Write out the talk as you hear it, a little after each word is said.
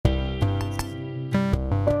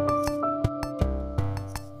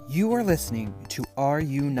You are listening to Are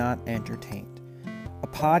You Not Entertained? A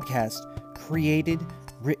podcast created,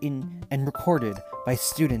 written, and recorded by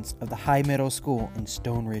students of the High Middle School in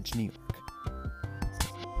Stone Ridge, New York.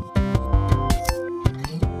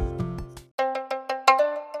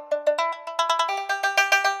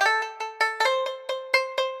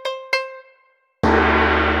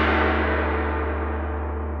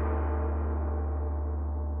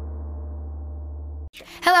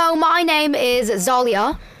 Hello, my name is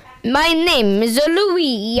Zalia. My name is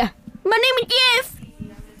Louis. My name is Jeff.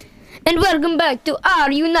 And welcome back to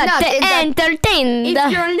Are You Not Entertained?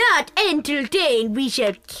 If you're not entertained, we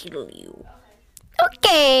shall kill you.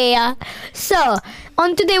 Okay, so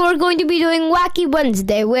on today we're going to be doing Wacky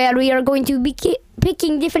Wednesday, where we are going to be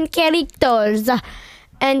picking different characters.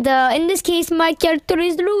 And in this case, my character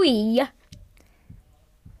is Louis.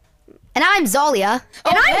 And I'm Zalia.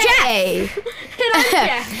 And I'm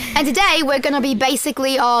Jeff. And today we're gonna be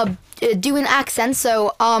basically doing accents.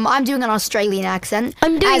 So I'm doing an Australian accent.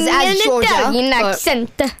 I'm doing an Georgia, Italian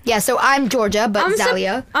accent. Yeah, so I'm Georgia, but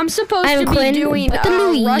Zalia. I'm supposed I'm to Quinn, be doing but a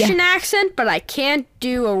Louis. Russian accent, but I can't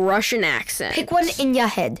do a Russian accent. Pick one in your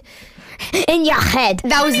head. In your head.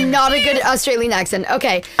 That was not a good Australian accent.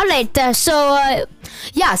 Okay. Alright, Yeah,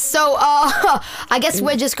 so I guess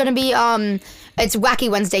we're just gonna be it's Wacky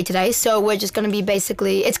Wednesday today, so we're just gonna be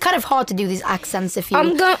basically. It's kind of hard to do these accents if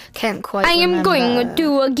you can't quite. I am going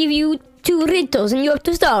to give you two riddles and you have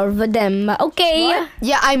to solve them, okay? What?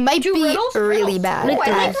 Yeah, I might be riddles? really bad. Oh,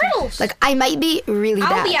 I like riddles. Like I might be really I'll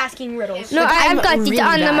bad. be asking riddles. No, Like, I've I'm got really it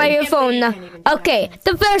on bad. my phone. Okay,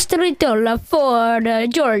 the first riddle for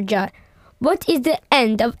Georgia. What is the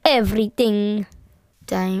end of everything?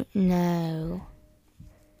 Don't know.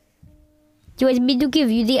 Do you want me to give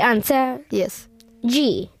you the answer? Yes.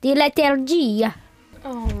 G, the letter G.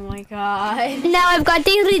 Oh my god. Now I've got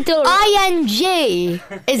a riddle. ING.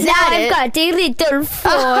 Is Now that I've it? got a riddle for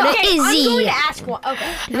Okay, I'm Izzy. going to ask one.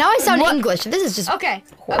 Okay. Now I sound English. This is just. Okay.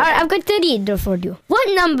 I've got a riddle for you. What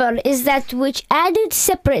number is that which added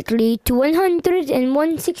separately to 100 and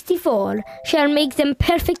 164 shall make them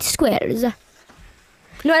perfect squares?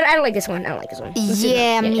 No, I like this one. I like this one.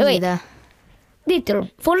 Yeah, me wait. neither.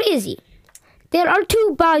 Riddle for Izzy. There are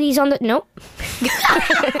two bodies on the... No.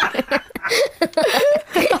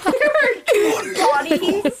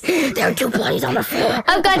 There are two bodies on the floor.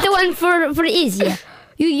 I've got the one for Izzy.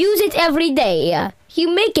 You use it every day.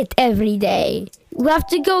 You make it every day. You have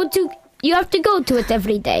to go to it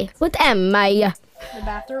every day. What am I? The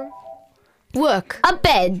bathroom? Work. A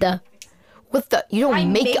bed. With the you don't I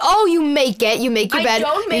make make- it. Oh, you make it. You make your I bed.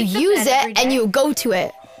 don't make you the use bed every it and day. you go to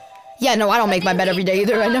it. Yeah, no, I don't make my bed every day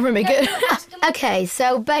either. I never make it. Okay,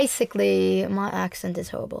 so basically, my accent is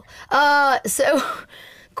horrible. So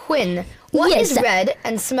Quinn, what is Yes. red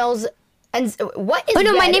and smells? And what is? Oh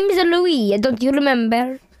no, red? my name is Louis. Don't you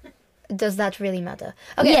remember? Does that really matter?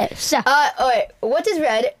 Okay. Yes. Alright. What is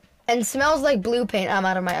red and smells like blue paint? I'm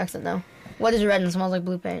out of my accent now. What is red and smells like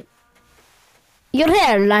blue paint? Your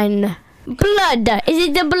hairline. Blood. Is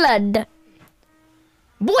it the blood?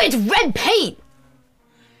 Boy, it's red paint.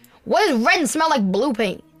 What does red and smell like blue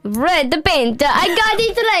paint? Red paint. I got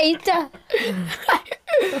it right.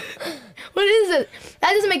 What is it?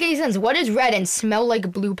 That doesn't make any sense. What is red and smell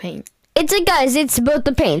like blue paint? It's both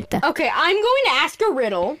the paint. Okay, I'm going to ask a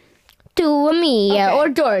riddle. To me Okay. or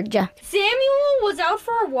Georgia. Samuel was out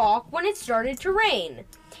for a walk when it started to rain.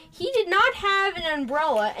 He did not have an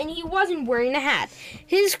umbrella and he wasn't wearing a hat.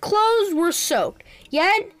 His clothes were soaked,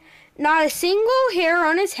 yet not a single hair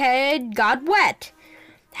on his head got wet.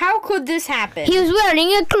 How could this happen? He was wearing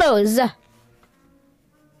a clothes.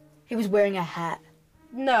 He was wearing a hat.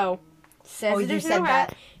 No. Says Oh, you there's said no that.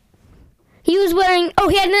 hat. He was wearing... Oh,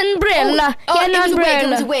 he had an umbrella. Oh, he had it an was a wig. It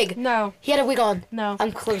umbrella. was a wig. No. He had a wig on. No.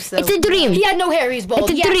 I'm close though. It's a dream. He had no hair. He was bald.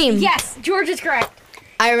 It's a dream. Yes, George is correct.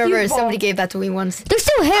 I remember He's bald. somebody gave that to me once. There's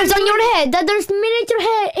still hairs on your head. There's miniature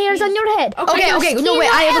hairs on your head. Okay, Your okay. No, skin wait.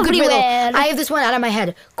 I have a good riddle. everywhere. I have this one out of my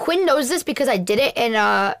head. Quinn knows this because I did it in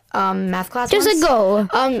math class Just once. a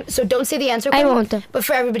go. So don't say the answer. I Quinn, won't. But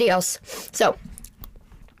for everybody else. So,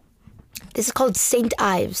 this is called Saint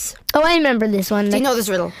Ives. Oh, I remember this one. Do you know this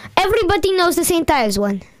riddle? Everybody knows the St. Ives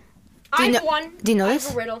one. Do you I've know- won. do you know I this?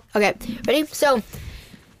 have a riddle. Okay, ready? So,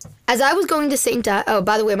 as I was going to Saint Ives... Oh,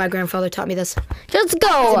 by the way, my grandfather taught me this. Just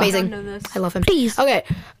go. It's amazing. I don't know this. I love him. Please. Okay.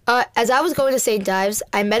 As I was going to St. Ives,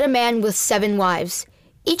 I met a man with 7 wives.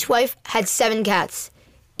 Each wife had 7 cats.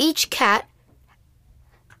 Each cat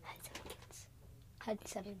Had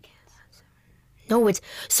 7 cats. No, it's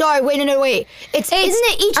sorry. Wait, no, wait. Isn't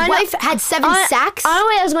it each wife had 7 sacks? On the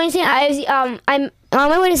way I was going to say I'm on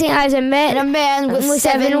my way to St. Ives. I met a man with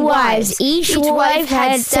 7 wives. Each wife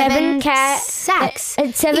had 7 sacks.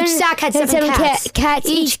 Each sack had 7 cats.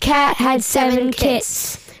 Each cat had 7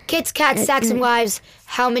 kits. Kits, cats, sacks, and wives.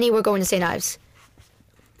 How many were going to St. Ives?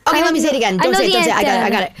 Okay, let me say it again. Don't say it. I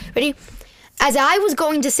got it. Ready? As I was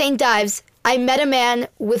going to St. Ives, I met a man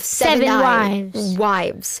with 7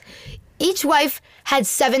 wives. Each wife had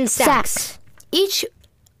 7 sacks. Each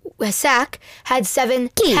sack had 7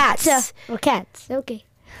 cats. Or cats, okay.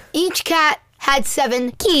 Each cat had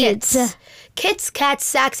 7 kits. Kits, cats,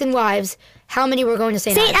 sacks, and wives. How many were going to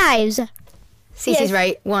St. Ives? Cece's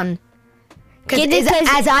right. 1. Because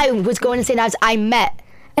as I was going to St. Ives, I met.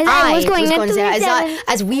 I was going to St. Ives.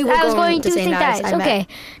 As we were going to St. Ives, I met. Okay.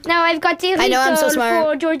 Now I've got the I'm so smart.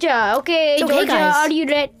 for Georgia. Okay, Georgia, guys. are you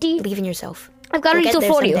ready? Believe in yourself. I've got a riddle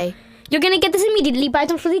for you. Someday. You're gonna get this immediately, but I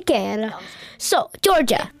don't really care. So,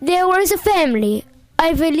 Georgia, there was a family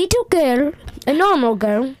of a little girl, a normal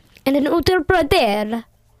girl, and an older brother.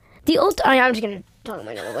 I'm just gonna talk in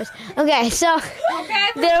my normal voice. Okay, so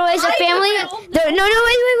there was a family.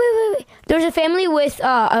 Wait. There was a family with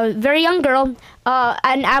a very young girl,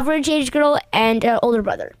 an average age girl, and an older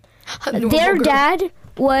brother. Their dad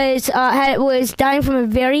was dying from a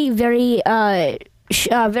very, very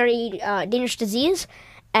dangerous disease.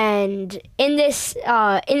 And in this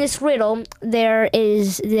riddle, there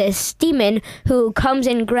is this demon who comes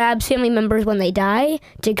and grabs family members when they die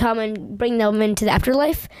to come and bring them into the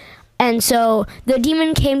afterlife. And so the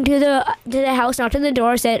demon came to the house, knocked on the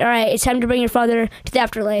door, said, "All right, it's time to bring your father to the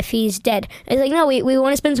afterlife. He's dead." And it's like, "No, we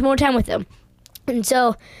want to spend some more time with him." And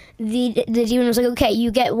so the demon was like, "Okay, you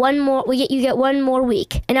get one more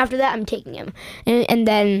week, and after that, I'm taking him." And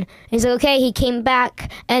then he's like, "Okay." He came back,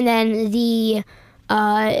 and then the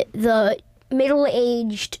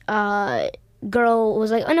middle-aged girl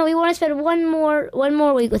was like, "Oh no, we want to spend one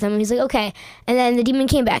more week with him." And he's like, "Okay." And then the demon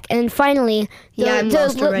came back, and then finally,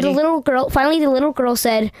 the little girl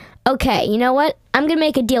said, "Okay, you know what? I'm gonna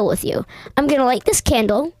make a deal with you. I'm gonna light this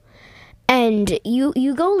candle, and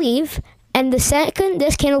you go leave. And the second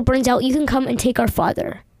this candle burns out, you can come and take our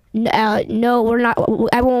father." No, we're not.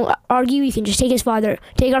 I won't argue. You can just take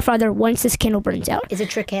our father once this candle burns out. It's a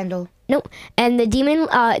trick candle. Nope. And the demon,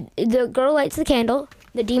 the girl lights the candle.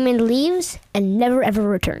 The demon leaves and never ever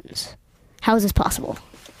returns. How is this possible?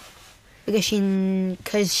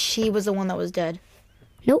 Because she was the one that was dead.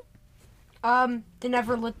 Nope. They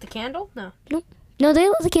never lit the candle? No. Nope. No, they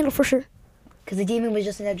lit the candle for sure. Because the demon was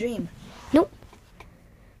just in a dream. Nope.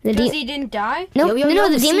 Because he didn't die? Nope. No,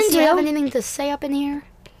 the demon's real. Have anything to say up in here?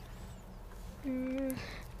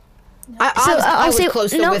 I was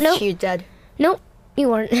close to she dead. Nope, you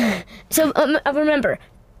weren't. So remember,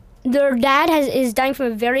 their dad is dying from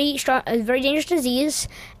a very dangerous disease,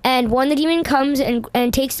 and when the demon comes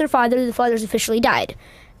and takes their father, the father's officially died.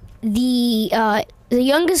 The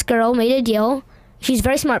youngest girl made a deal. She's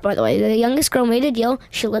very smart, by the way. The youngest girl made a deal.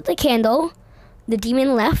 She lit the candle. The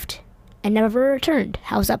demon left and never returned.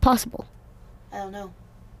 How is that possible? I don't know.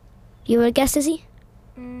 You have a guess, Izzy?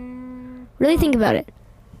 Really think about it.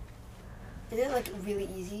 Is it like really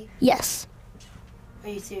easy? Yes. Are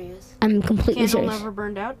you serious? I'm completely serious. Candle never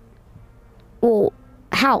burned out? Well,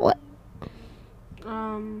 how? It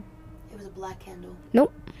was a black candle.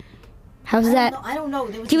 Nope. How's that? I don't know.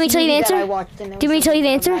 Do you want me to tell you the answer? Do you want me to tell you the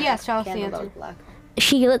answer? Yes, tell us the answer.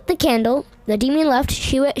 She lit the candle. The demon left.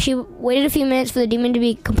 She waited a few minutes for the demon to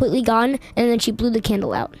be completely gone, and then she blew the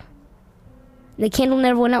candle out. The candle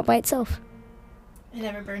never went out by itself. It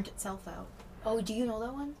never burnt itself out. Oh, do you know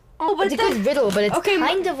that one? Oh, but it's a good riddle, but it's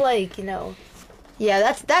kind of like,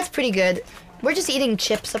 Yeah, that's pretty good. We're just eating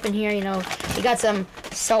chips up in here, We got some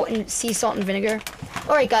sea salt and vinegar.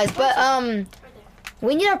 All right, guys, but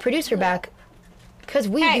we need our producer back because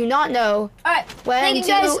we do not know. All right. Thank you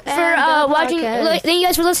guys for watching. Thank you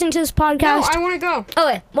guys for listening to this podcast. No, I want to go.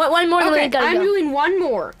 Okay, one more. Okay, then we gotta I'm go. doing one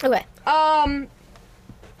more. Okay.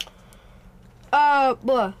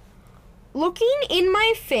 Blah. Looking in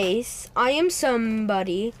my face, I am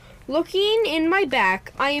somebody. Looking in my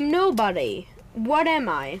back, I am nobody. What am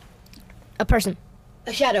I? A person.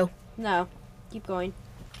 A shadow. No. Keep going.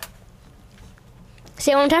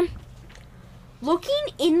 Say it one more time. Look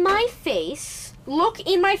in my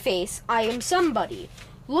face, I am somebody.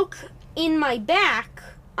 Look in my back,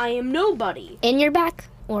 I am nobody. In your back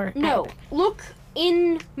or no? Look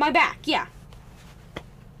in my back. Yeah.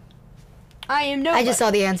 I am nobody. I just saw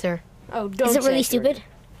the answer. Oh, don't. Is it really stupid?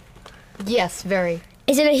 Yes, very.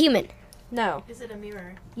 Is it a human? No. Is it a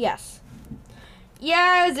mirror? Yes.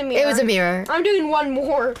 Yeah, it was a mirror. It was a mirror. I'm doing one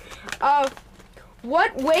more.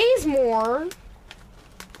 What weighs more?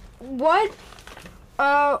 What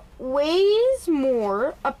weighs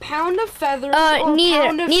more? A pound of feathers or a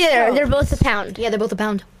pound of Neither. stones? They're both a pound. Yeah, they're both a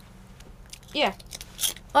pound. Yeah.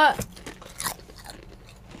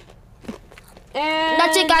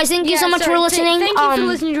 That's it, guys. Thank you so much for listening. Thank you for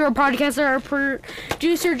listening to our podcast. Our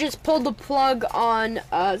producer just pulled the plug on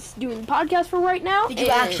us doing the podcast for right now. Did you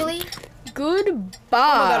actually? Goodbye. Oh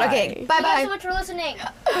my god, okay. Bye Thank you bye. so much for listening.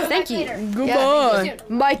 Thank you. Later. Goodbye. Yeah, thank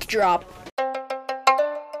you. Mic drop.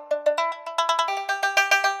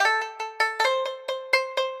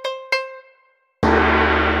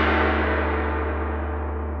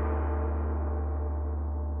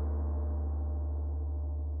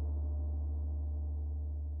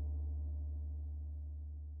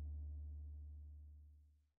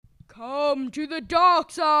 Come to the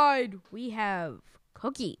dark side. We have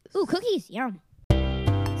cookies. Ooh, cookies. Yum.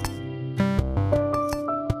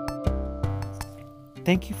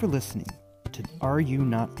 Thank you for listening to Are You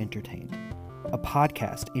Not Entertained? A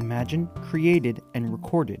podcast imagined, created, and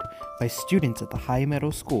recorded by students at the High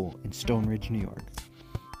Meadow School in Stone Ridge, New York.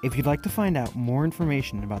 If you'd like to find out more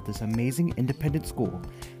information about this amazing independent school,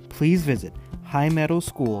 please visit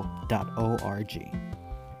highmeadowschool.org.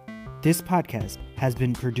 This podcast has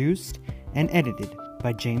been produced and edited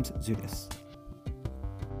by James Zudis.